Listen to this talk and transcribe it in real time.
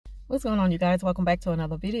What's going on, you guys? Welcome back to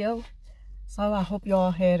another video. So I hope you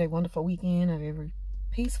all had a wonderful weekend, a very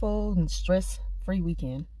peaceful and stress-free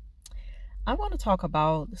weekend. I want to talk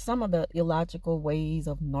about some of the illogical ways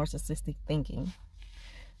of narcissistic thinking.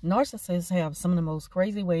 Narcissists have some of the most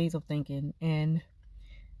crazy ways of thinking, and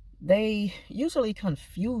they usually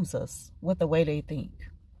confuse us with the way they think,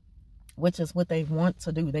 which is what they want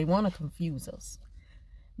to do. They want to confuse us.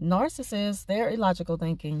 Narcissists, their illogical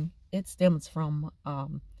thinking, it stems from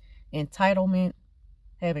entitlement,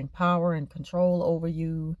 having power and control over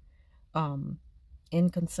you,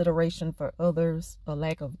 inconsideration for others, a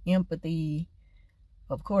lack of empathy,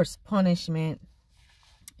 of course, punishment,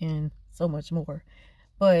 and so much more.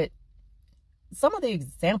 But some of the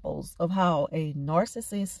examples of how a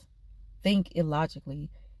narcissist think illogically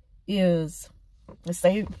is, let's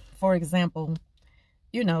say, for example,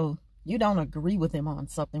 you don't agree with them on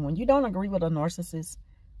something. When you don't agree with a narcissist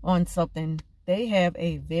on something, they have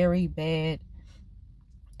a very bad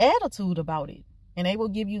attitude about it, and they will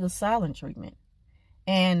give you the silent treatment.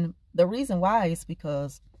 And the reason why is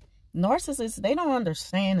because narcissists, they don't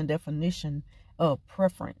understand the definition of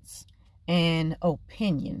preference and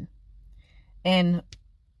opinion. And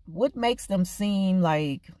what makes them seem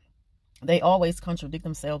like they always contradict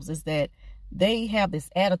themselves is that they have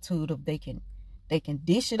this attitude of they can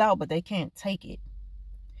dish it out, but they can't take it.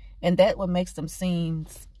 And that what makes them seem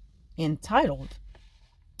entitled,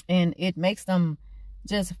 and it makes them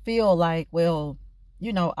just feel like, well,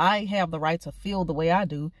 I have the right to feel the way I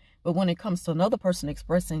do. But when it comes to another person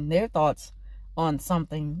expressing their thoughts on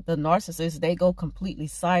something, the narcissist, they go completely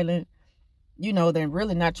silent. They're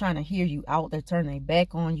really not trying to hear you out. They're turning their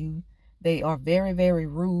back on you. They are very, very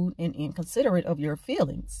rude and inconsiderate of your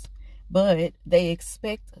feelings, but they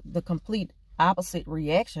expect the complete opposite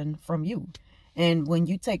reaction from you. And when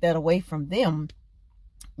you take that away from them,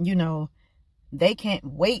 they can't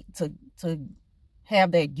wait to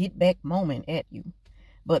have that get back moment at you.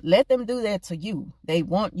 But let them do that to you. They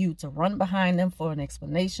want you to run behind them for an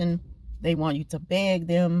explanation. They want you to beg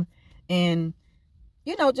them and,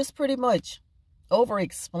 just pretty much over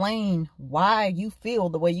explain why you feel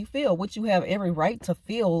the way you feel, which you have every right to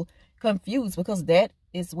feel confused, because that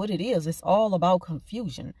is what it is. It's all about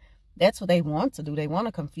confusion. That's what they want to do. They want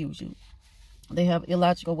to confuse you. They have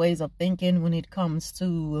illogical ways of thinking when it comes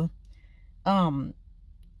to,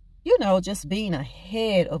 just being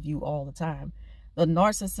ahead of you all the time. The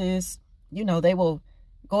narcissist, they will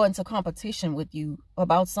go into competition with you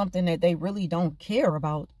about something that they really don't care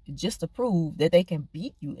about, just to prove that they can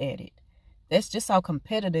beat you at it. That's just how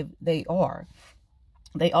competitive they are.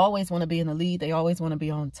 They always want to be in the lead. They always want to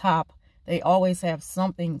be on top. They always have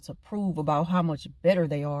something to prove about how much better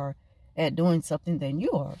they are at doing something than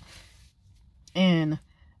you are. And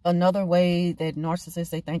another way that narcissists,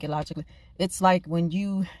 they think illogically, it's like when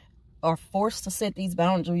you are forced to set these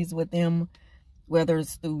boundaries with them, whether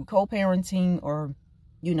it's through co-parenting or,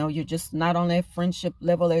 you're just not on that friendship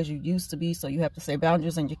level as you used to be. So you have to set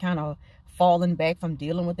boundaries and you're kind of falling back from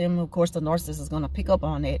dealing with them. Of course, the narcissist is going to pick up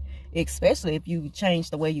on that, especially if you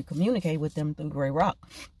change the way you communicate with them through Gray Rock.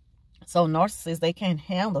 So narcissists, they can't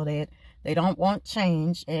handle that. They don't want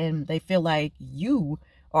change, and they feel like you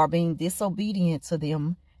are being disobedient to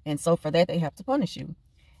them. And so for that, they have to punish you.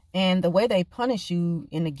 And the way they punish you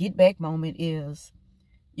in the get back moment is,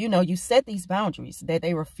 you set these boundaries that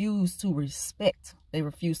they refuse to respect. They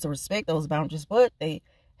refuse to respect those boundaries, but they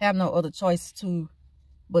have no other choice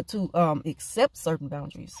but to accept certain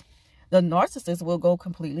boundaries. The narcissist will go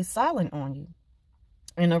completely silent on you.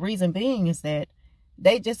 And the reason being is that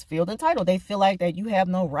they just feel entitled. They feel like that you have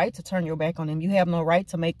no right to turn your back on them. You have no right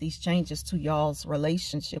to make these changes to y'all's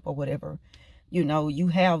relationship or whatever. You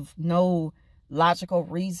have no logical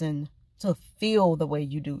reason to feel the way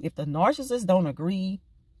you do. If the narcissist don't agree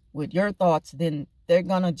with your thoughts, then they're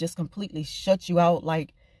gonna just completely shut you out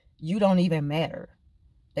like you don't even matter.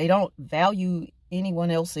 They don't value anyone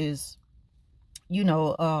else's,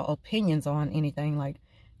 opinions on anything. Like,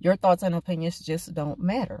 your thoughts and opinions just don't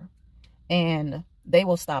matter. And they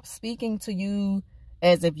will stop speaking to you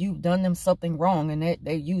as if you've done them something wrong, and that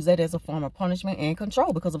they use that as a form of punishment and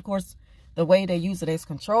control. Because of course, the way they use it as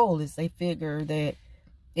control is they figure that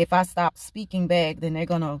if I stop speaking back, then they're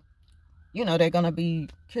gonna be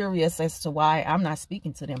curious as to why I'm not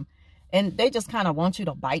speaking to them. And they just kind of want you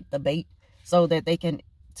to bite the bait so that they can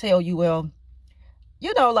tell you, well,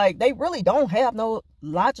 like, they really don't have no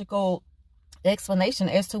logical explanation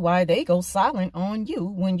as to why they go silent on you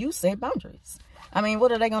when you set boundaries. I mean,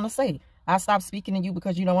 what are they going to say? I stopped speaking to you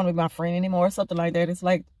because you don't want to be my friend anymore, or something like that. It's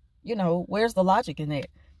like, where's the logic in that?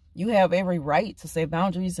 You have every right to set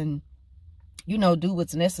boundaries and, do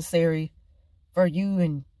what's necessary for you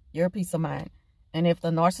and your peace of mind. And if the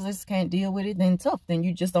narcissist can't deal with it, then tough. Then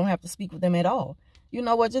you just don't have to speak with them at all. You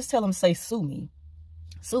know what? Just tell them, say, sue me.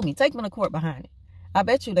 Sue me. Take me to court behind it. I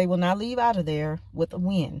bet you they will not leave out of there with a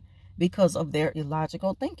win because of their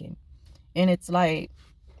illogical thinking. And it's like,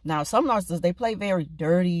 now some narcissists, they play very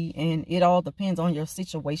dirty, and it all depends on your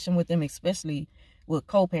situation with them, especially with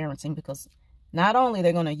co-parenting, because not only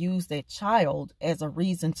they're going to use their child as a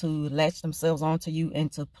reason to latch themselves onto you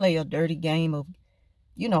and to play a dirty game of,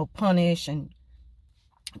 you know, punish and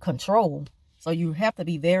control. So you have to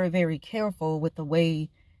be very, very careful with the way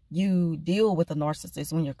you deal with the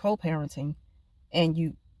narcissist when you're co-parenting, and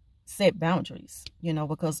you set boundaries, you know,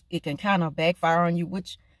 because it can kind of backfire on you,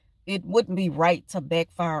 which it wouldn't be right to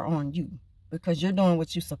backfire on you, because you're doing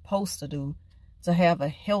what you're supposed to do to have a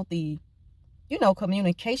healthy, you know,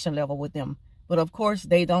 communication level with them. But of course,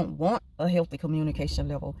 they don't want a healthy communication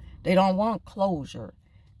level. They don't want closure.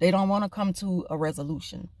 They don't want to come to a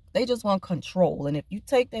resolution. They just want control. And if you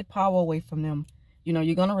take that power away from them, you know,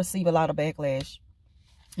 you're going to receive a lot of backlash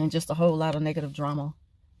and just a whole lot of negative drama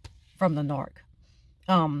from the narc.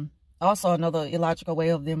 Also, another illogical way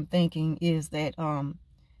of them thinking is that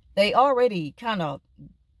they already kind of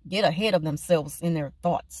get ahead of themselves in their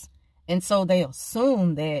thoughts. And so they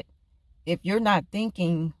assume that if you're not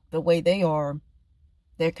thinking the way they are,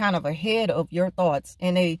 they're kind of ahead of your thoughts.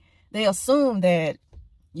 And they assume that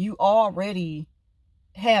you already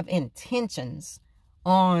have intentions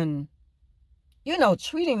on, you know,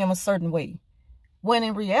 treating them a certain way. When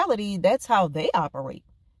in reality, that's how they operate.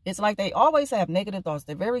 It's like they always have negative thoughts.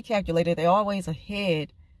 They're very calculated. They're always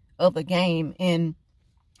ahead of the game. And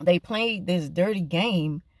they play this dirty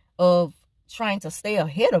game of trying to stay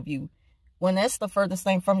ahead of you when that's the furthest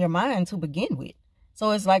thing from your mind to begin with. So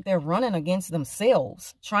it's like they're running against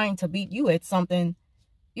themselves, trying to beat you at something,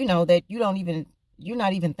 you know, that you're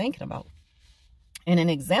not even thinking about. And an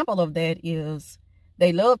example of that is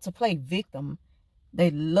they love to play victim. They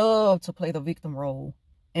love to play the victim role.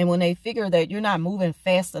 And when they figure that you're not moving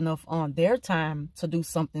fast enough on their time to do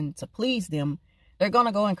something to please them, they're going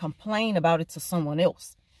to go and complain about it to someone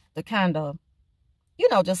else to kind of, you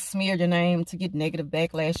know, just smear your name, to get negative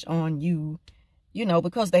backlash on you, you know,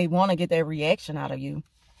 because they want to get that reaction out of you.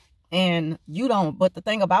 And you don't. But the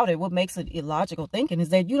thing about it, what makes it illogical thinking is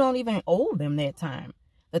that you don't even owe them that time.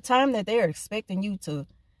 The time that they're expecting you to,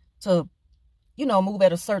 you know, move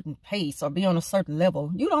at a certain pace or be on a certain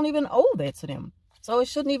level, you don't even owe that to them. So it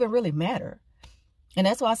shouldn't even really matter. And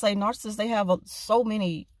that's why I say narcissists, they have so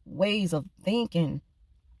many ways of thinking,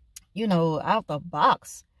 you know, out the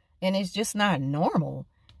box. And it's just not normal.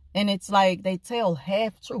 And it's like they tell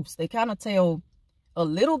half truths. They kind of tell a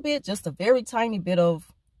little bit, just a very tiny bit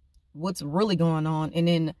of what's really going on. And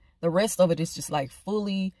then the rest of it is just like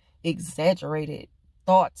fully exaggerated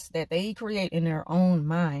thoughts that they create in their own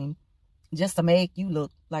mind just to make you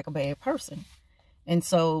look like a bad person. And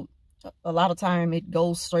so a lot of time it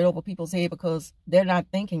goes straight over people's head because they're not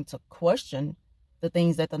thinking to question the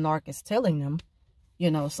things that the narc is telling them, you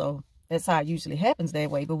know. So that's how it usually happens that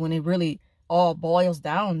way. But when it really all boils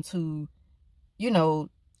down to, you know,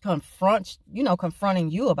 confronting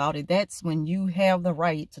you about it, that's when you have the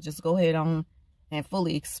right to just go ahead on and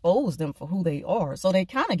fully expose them for who they are. So they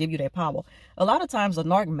kind of give you that power. A lot of times the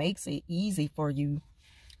narc makes it easy for you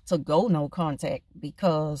to go no contact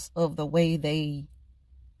because of the way they,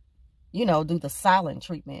 you know, do the silent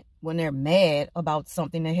treatment when they're mad about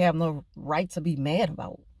something they have no right to be mad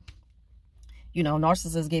about. You know,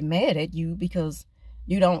 narcissists get mad at you because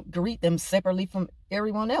you don't greet them separately from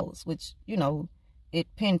everyone else, which, you know, it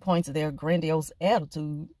pinpoints their grandiose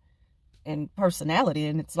attitude and personality.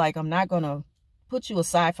 And it's like, I'm not going to put you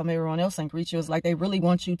aside from everyone else and greet you. It's like they really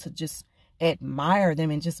want you to just admire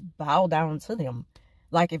them and just bow down to them,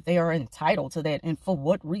 like if they are entitled to that. And for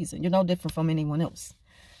what reason? You're no different from anyone else.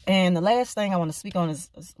 And the last thing I want to speak on is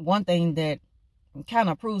one thing that kind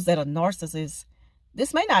of proves that a narcissist,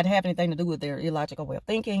 this may not have anything to do with their illogical way of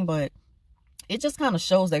thinking, but it just kind of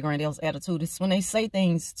shows their grandiose attitude. It's when they say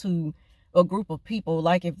things to a group of people,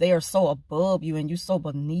 like if they are so above you and you're so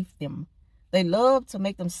beneath them. They love to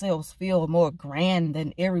make themselves feel more grand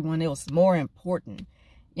than everyone else, more important.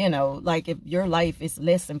 You know, like if your life is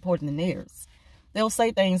less important than theirs. They'll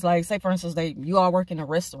say things like, say for instance, you all work in a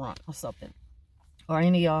restaurant or something, or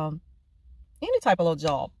any type of little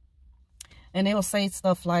job. And they'll say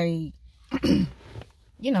stuff like,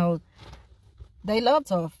 you know, they love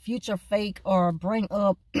to future fake or bring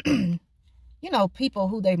up, you know, people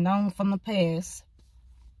who they've known from the past.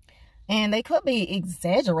 And they could be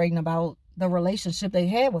exaggerating about the relationship they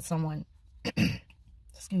had with someone.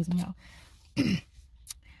 Excuse me, y'all.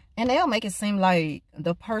 And they'll make it seem like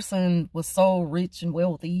the person was so rich and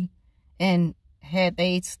wealthy, and had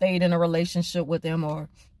they stayed in a relationship with them, or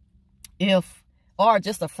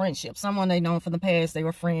just a friendship, someone they known from the past, they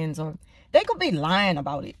were friends, or they could be lying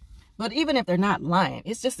about it. But even if they're not lying,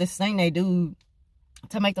 it's just this thing they do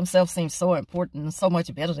to make themselves seem so important and so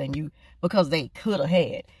much better than you, because they could have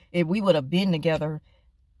had. If we would have been together,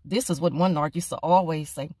 this is what one narc used to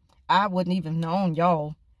always say, I wouldn't even known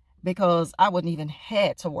y'all, because I wouldn't even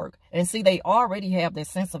had to work. And see, they already have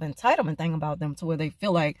this sense of entitlement thing about them, to where they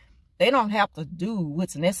feel like they don't have to do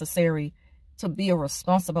what's necessary to be a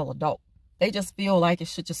responsible adult. They just feel like it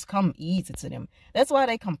should just come easy to them. That's why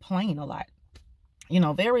they complain a lot. You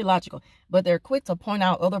know, very logical. But they're quick to point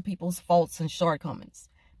out other people's faults and shortcomings.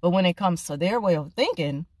 But when it comes to their way of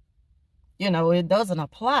thinking, you know, it doesn't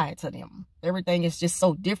apply to them. Everything is just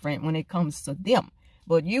so different when it comes to them.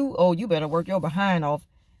 But you better work your behind off,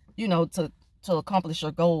 you know, to accomplish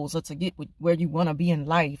your goals, or to get where you want to be in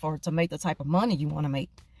life, or to make the type of money you want to make.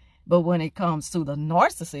 But when it comes to the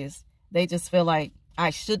narcissist, they just feel like, I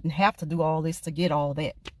shouldn't have to do all this to get all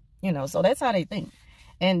that. You know, so that's how they think.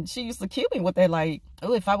 And she used to kill me with that, like,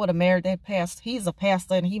 oh, if I would have married that pastor, he's a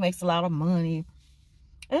pastor and he makes a lot of money.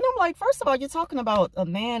 And I'm like, first of all, you're talking about a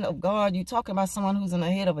man of God. You're talking about someone who's in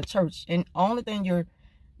the head of a church. And only thing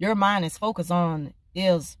your mind is focused on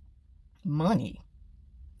is money,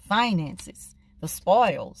 finances, the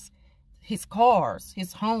spoils, his cars,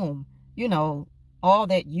 his home, you know, all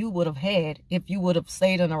that you would have had if you would have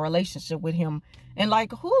stayed in a relationship with him. And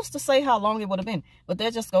like, who's to say how long it would have been? But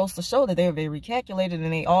that just goes to show that they're very calculated,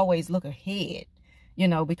 and they always look ahead, you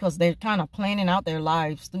know, because they're kind of planning out their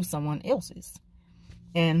lives through someone else's.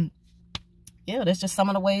 And yeah, that's just some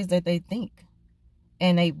of the ways that they think.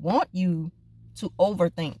 And they want you to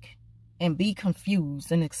overthink and be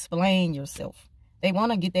confused and explain yourself. They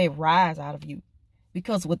want to get that rise out of you,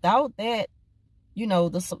 because without that, you know,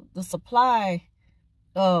 the supply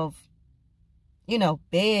of, you know,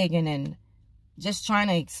 begging and just trying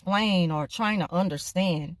to explain or trying to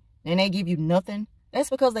understand, and they give you nothing, that's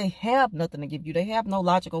because they have nothing to give you. They have no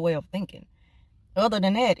logical way of thinking. Other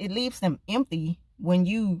than that, it leaves them empty when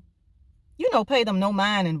you know, pay them no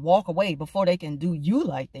mind and walk away before they can do you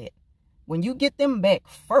like that. When you get them back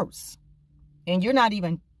first, and you're not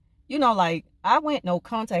even, you know, like, I went no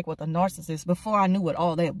contact with a narcissist before I knew what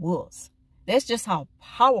all that was. That's just how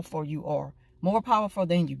powerful you are. More powerful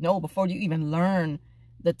than you know, before you even learn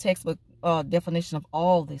the textbook definition of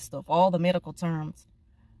all this stuff, all the medical terms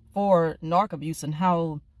for narc abuse and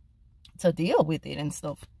how to deal with it and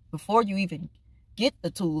stuff. Before you even get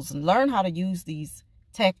the tools and learn how to use these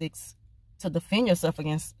tactics to defend yourself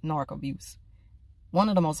against narc abuse. One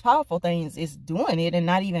of the most powerful things is doing it and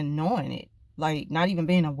not even knowing it, like not even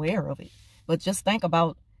being aware of it. But just think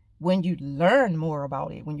about when you learn more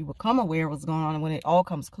about it, when you become aware of what's going on, and when it all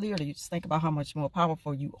comes clear to you, just think about how much more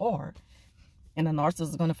powerful you are. And the narcissist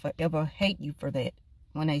is going to forever hate you for that,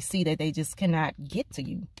 when they see that they just cannot get to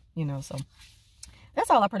you, you know. So that's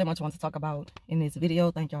all I pretty much want to talk about in this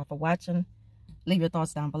video. Thank y'all for watching. Leave your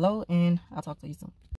thoughts down below, and I'll talk to you soon.